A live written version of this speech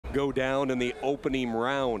go down in the opening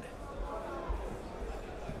round.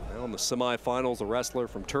 Now in the semifinals, a wrestler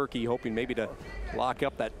from Turkey hoping maybe to lock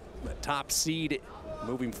up that top seed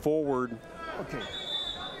moving forward. Okay.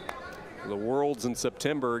 The Worlds in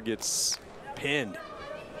September gets pinned.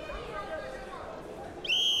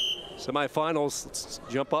 Semifinals, let's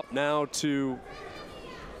jump up now to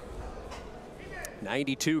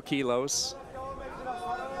 92 kilos.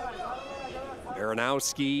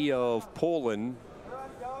 Baranowski of Poland.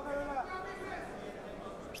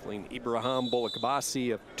 Wrestling Ibrahim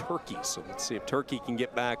BOLUKBASI of Turkey. So let's see if Turkey can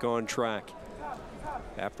get back on track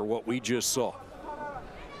after what we just saw.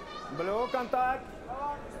 Blue contact.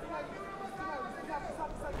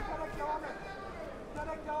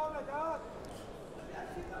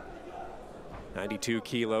 92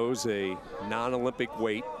 kilos, a non-Olympic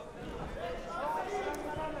weight.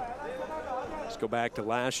 Let's go back to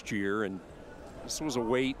last year, and this was a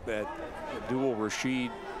weight that Abdul Rashid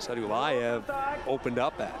Sadulayev opened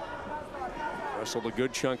up at. Wrestled a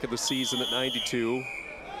good chunk of the season at 92.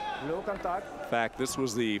 Blue contact. In fact, this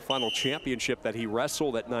was the final championship that he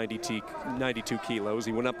wrestled at 92 kilos.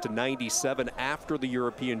 He went up to 97 after the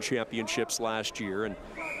European Championships last year, and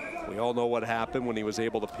we all know what happened when he was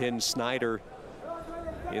able to pin Snyder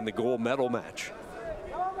in the gold medal match.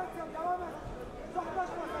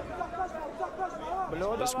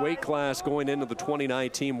 This weight class going into the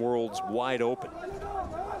 2019 Worlds wide open.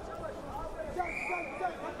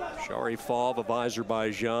 Sharifov of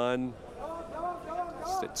Azerbaijan,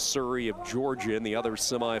 Suri of Georgia in the other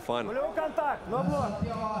semifinal.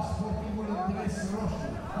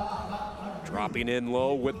 Dropping in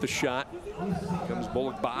low with the shot comes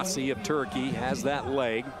BOLUKBASI of Turkey, has that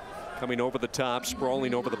leg. Coming over the top,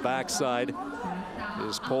 sprawling over the backside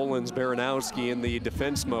is Poland's Baranowski in the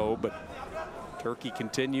defense mode, but Turkey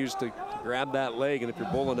continues to grab that leg, and if you're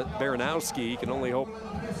bowling at Baranowski, you can only hope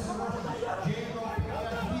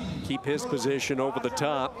keep his position over the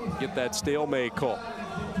top, get that stalemate call.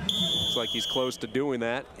 Looks like he's close to doing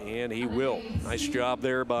that, and he will. Nice job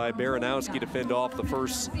there by Baranowski to fend off the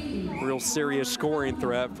first real serious scoring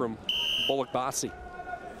threat from BOLUKBASI.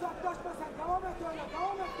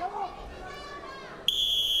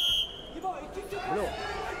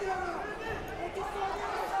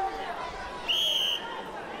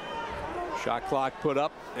 Shot clock put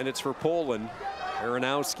up, and it's for Poland.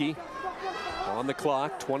 Baranowski on the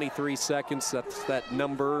clock, 23 seconds. That's that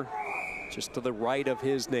number just to the right of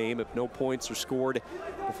his name. If no points are scored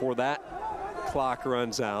before that clock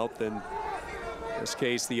runs out, then in this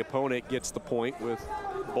case, the opponent gets the point with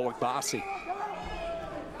BOLUKBASI.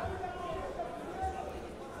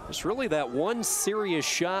 It's really that one serious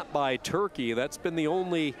shot by Turkey. That's been the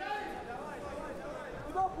only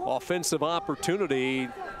offensive opportunity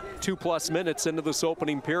 2+ minutes into this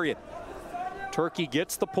opening period. Turkey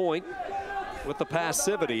gets the point with the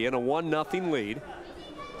passivity in a 1-0 lead.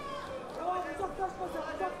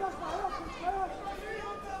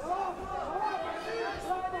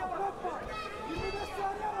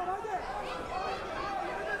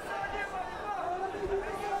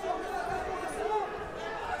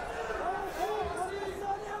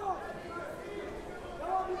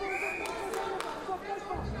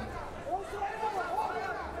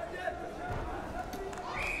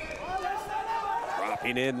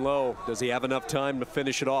 In low. Does he have enough time to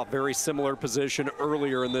finish it off? Very similar position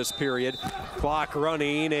earlier in this period. Clock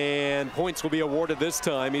running, and points will be awarded this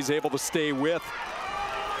time. He's able to stay with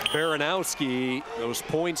Baranowski. Those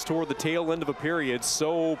points toward the tail end of a period,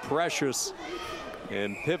 so precious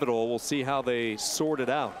and pivotal. We'll see how they sort it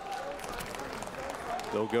out.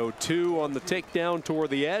 They'll go 2 on the takedown toward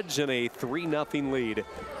the edge, and a 3-0 lead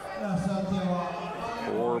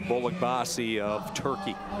for BOLUKBASI of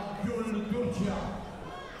Turkey.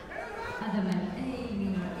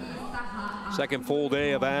 Second full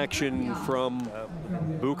day of action from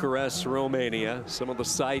Bucharest, Romania. Some of the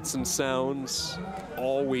sights and sounds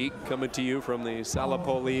all week coming to you from the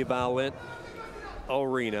Salopoli Valent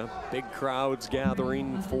Arena. Big crowds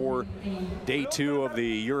gathering for day 2 of the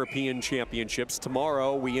European Championships.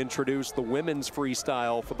 Tomorrow we introduce the women's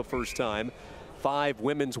freestyle for the first time. 5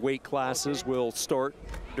 women's weight classes will start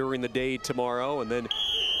during the day tomorrow, and then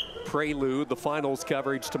prelude the finals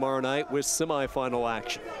coverage tomorrow night with semifinal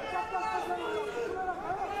action.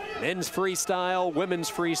 Men's freestyle, women's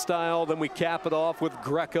freestyle, then we cap it off with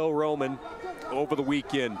Greco-Roman over the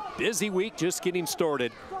weekend. Busy week just getting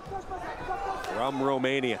started from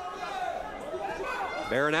Romania.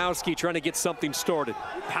 Baranowski trying to get something started.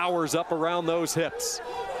 Powers up around those hips.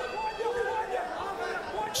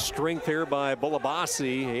 strength here by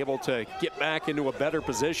BOLUKBASI, able to get back into a better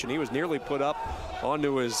position. He was nearly put up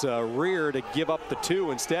onto his rear to give up the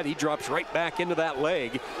 2. Instead, he drops right back into that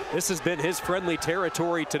leg. This has been his friendly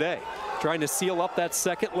territory today. Trying to seal up that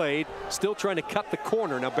second leg, still trying to cut the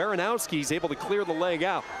corner. Now Baranowski's able to clear the leg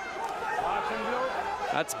out.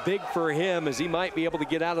 That's big for him, as he might be able to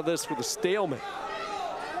get out of this with a stalemate.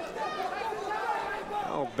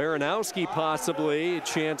 Now Baranowski possibly a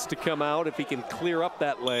chance to come out if he can clear up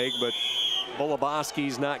that leg, but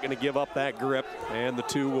BOLUKBASI's not going to give up that grip, and the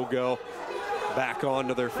 2 will go back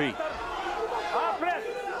onto their feet.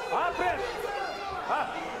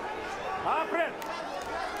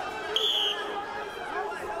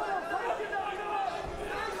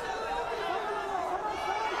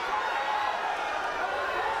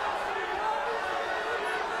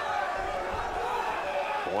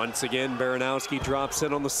 Once again, Baranowski drops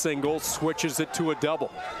in on the single, switches it to a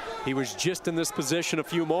double. He was just in this position a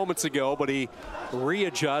few moments ago, but he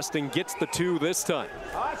readjusts and gets the 2 this time.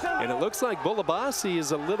 And it looks like BOLUKBASI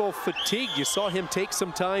is a little fatigued. You saw him take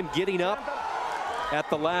some time getting up at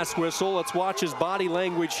the last whistle. Let's watch his body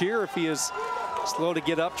language here. If he is slow to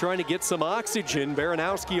get up, trying to get some oxygen.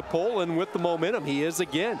 Baranowski of Poland with the momentum. He is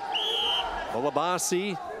again.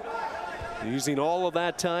 BOLUKBASI using all of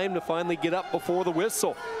that time to finally get up before the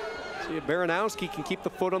whistle. See if Baranowski can keep the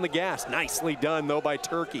foot on the gas. Nicely done, though, by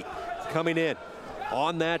Turkey. Coming in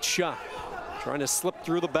on that shot. Trying to slip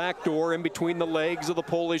through the back door in between the legs of the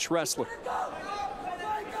Polish wrestler.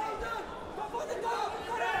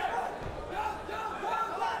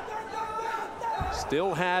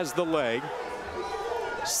 Still has the leg.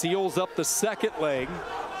 Seals up the second leg.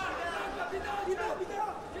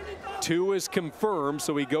 2 is confirmed,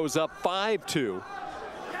 so he goes up 5-2.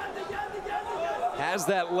 Has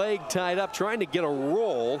that leg tied up, trying to get a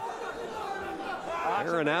roll.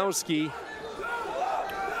 Baranowski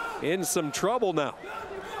in some trouble now.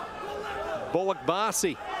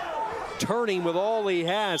 BOLUKBASI turning with all he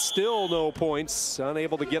has, still no points,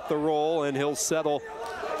 unable to get the roll, and he'll settle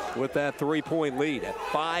with that 3-point lead at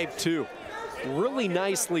 5-2. Really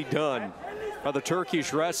nicely done by the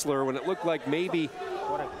Turkish wrestler when it looked like maybe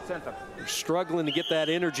struggling to get that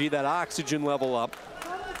energy, that oxygen level up.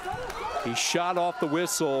 He shot off the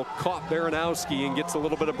whistle, caught Baranowski, and gets a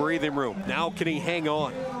little bit of breathing room. Now can he hang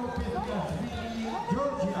on?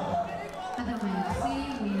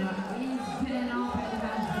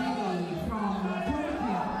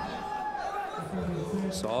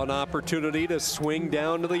 Saw an opportunity to swing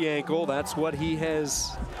down to the ankle. That's what he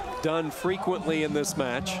has done frequently in this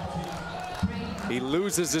match. He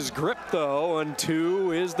loses his grip, though, and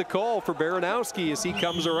 2 is the call for Baranowski as he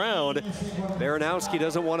comes around. Baranowski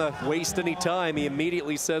doesn't want to waste any time. He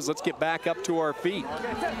immediately says, let's get back up to our feet.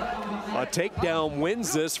 A takedown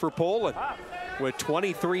wins this for Poland with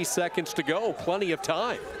 23 seconds to go. Plenty of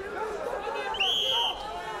time.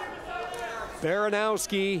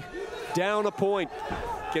 Baranowski down a point.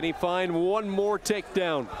 Can he find one more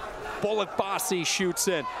takedown? BOLUKBASI shoots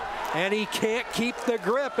in, and he can't keep the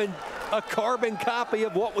grip, and a carbon copy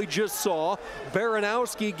of what we just saw.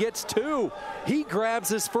 Baranowski gets 2. He grabs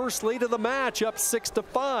his first lead of the match, up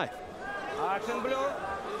 6-5.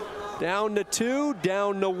 Down to 2,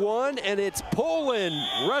 down to 1, and it's Poland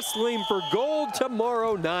wrestling for gold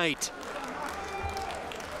tomorrow night.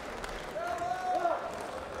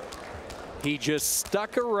 He just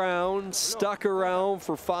stuck around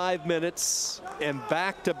for 5 minutes, and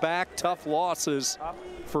back-to-back tough losses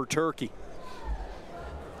for Turkey.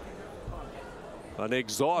 An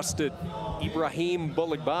exhausted Ibrahim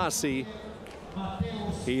BOLUKBASI.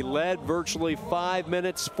 He led virtually 5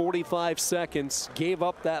 minutes, 45 seconds, gave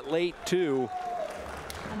up that late 2.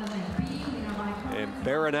 And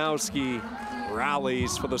Baranowski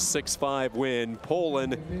rallies for the 6-5 win.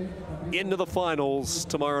 Poland into the finals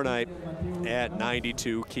tomorrow night at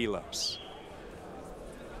 92 kilos.